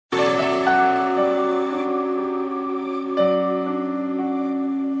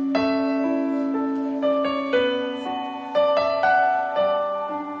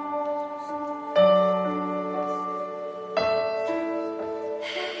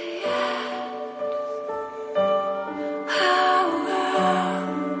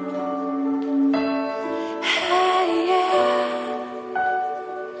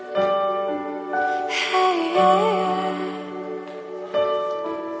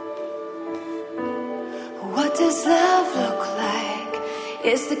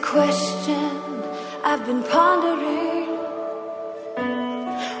is the question I've been pondering.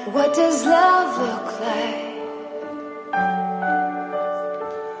 What does love look like?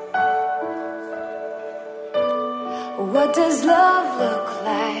 What does love look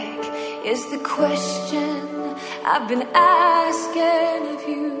like is the question I've been asking of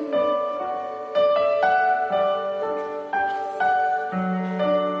you.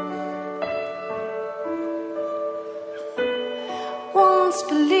 Once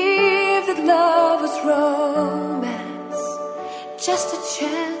believed that love was romance, just a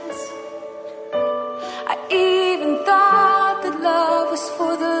chance. I even thought that love was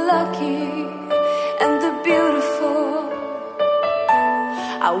for the lucky and the beautiful.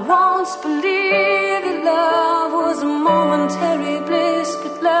 I once believed that love was a momentary bliss,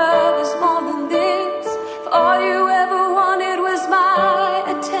 but love is more than this. If all you ever wanted was my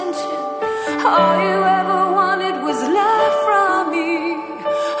attention, all you ever wanted was love from me,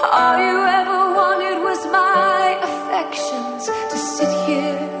 all you ever wanted was my affections, to sit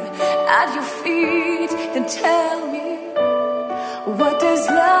here at your feet, then tell me, what does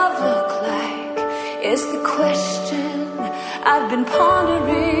love look like is the question I've been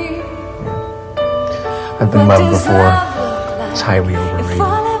pondering. I've been loved before. It's highly overrated. If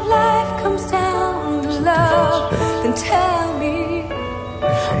all of life comes down to love, then tell me,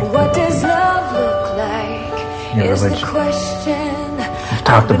 what does love look like is the question You've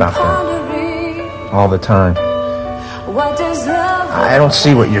talked about that all the time. What does love look I don't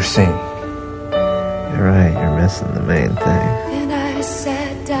see what you're seeing. You're right, you're missing the main thing. Then I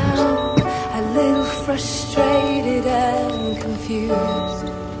sat down, a little frustrated and confused.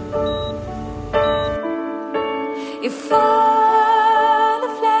 If all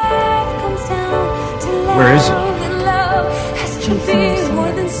of life comes down to love, Where is he? then love has to be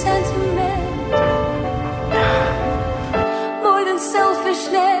more than sentiment, more than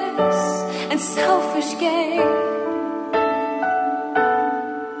selfishness and selfish gain.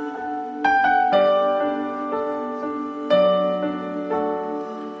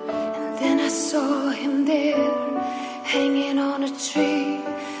 Saw him there, hanging on a tree,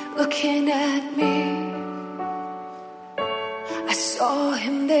 looking at me. I saw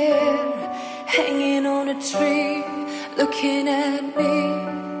him there, hanging on a tree, looking at me.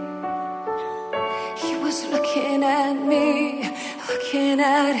 He was looking at me, looking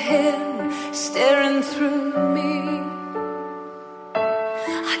at him, staring through me.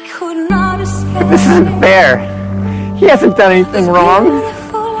 I could not escape. This isn't fair. He hasn't done anything wrong.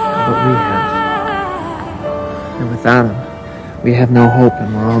 But we have. And without him, we have no hope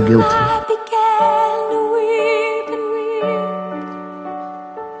and we're all guilty. I began to weep and weep.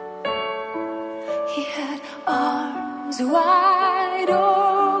 He had arms wide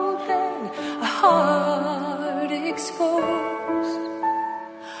open, a heart exposed.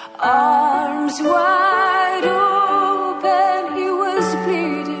 Arms wide open, he was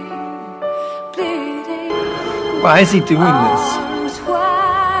bleeding, bleeding. Why is he doing this? Arms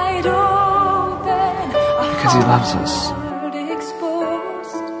wide open, Because he loves us.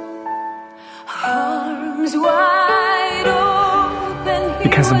 arms wide open,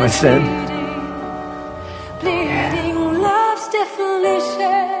 Because of my sin. bleeding. Love's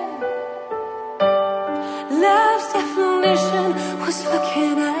definition, love's definition was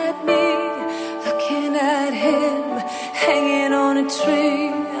looking at me, looking at him, hanging on a tree.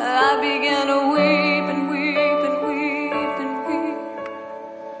 I began to weep and weep and weep and weep.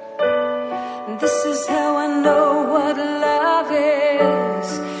 This is how I know what love is.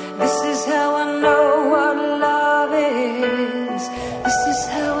 This is how I know what love is. This is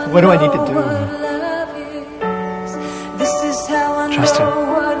how I What do I know need to do? what love is. This is how I Trust know him.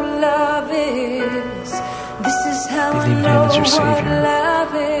 what love is. This is how I Believe in him know as your what Savior.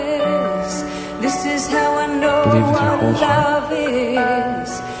 love is. This is how I know Believe with your what whole heart. love is.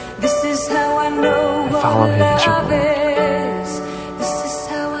 This is how I know what follow him as your love Lord. is. This is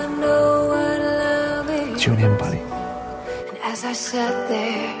how I know what love is. It's you and him, buddy. And as I sat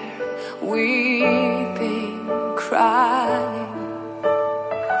there, weeping, crying,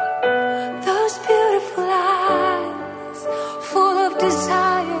 those beautiful eyes, full of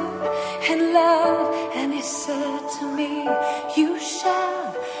desire and love, and he said to me, you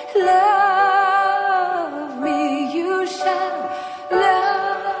shall love me, you shall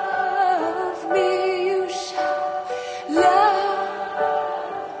love me, you shall love,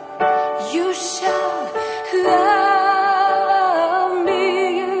 you shall love me,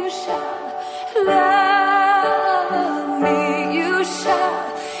 you shall love me,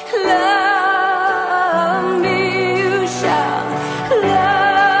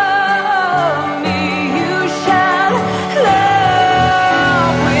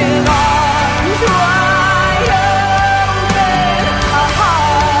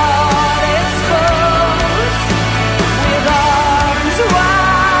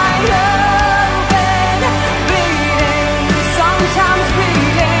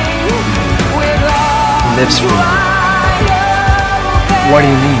 lives for you. What do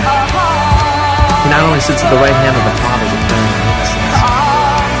you mean? He not only sits at the right hand of the Father declaring our innocence,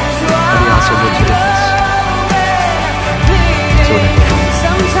 but he also lives with us. So when it goes,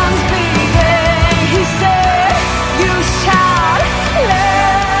 Sometimes, baby, he said, you shall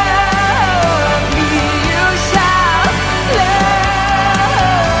love me, you shall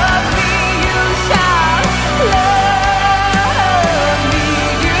love me, you shall love me,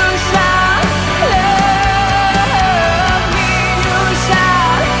 you shall love me, you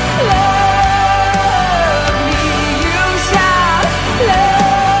shall love me, you shall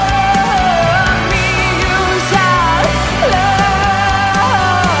love me, you shall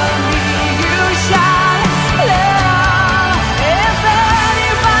love me, you shall love. If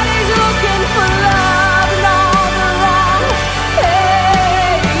anybody's looking for love in all the wrong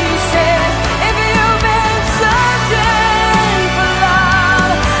places, if you've been searching for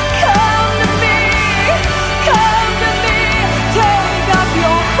love, come to me, take up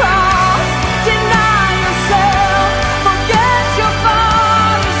your cross, deny yourself, forget your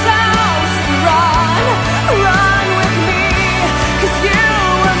father's house, and run with me, 'cause you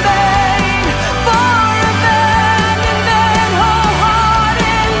were made for abandonment,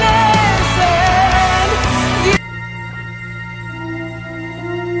 wholeheartedness, and you.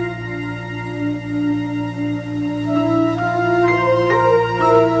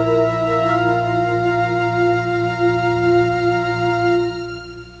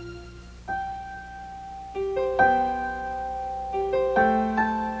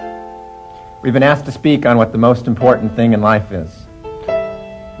 We've been asked to speak on what the most important thing in life is.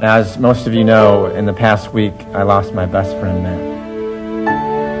 Now, as most of you know, in the past week, I lost my best friend, Matt.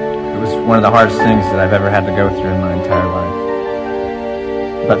 It was one of the hardest things that I've ever had to go through in my entire life.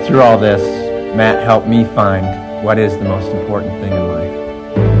 But through all this, Matt helped me find what is the most important thing in life.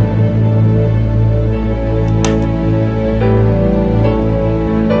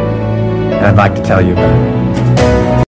 And I'd like to tell you about it.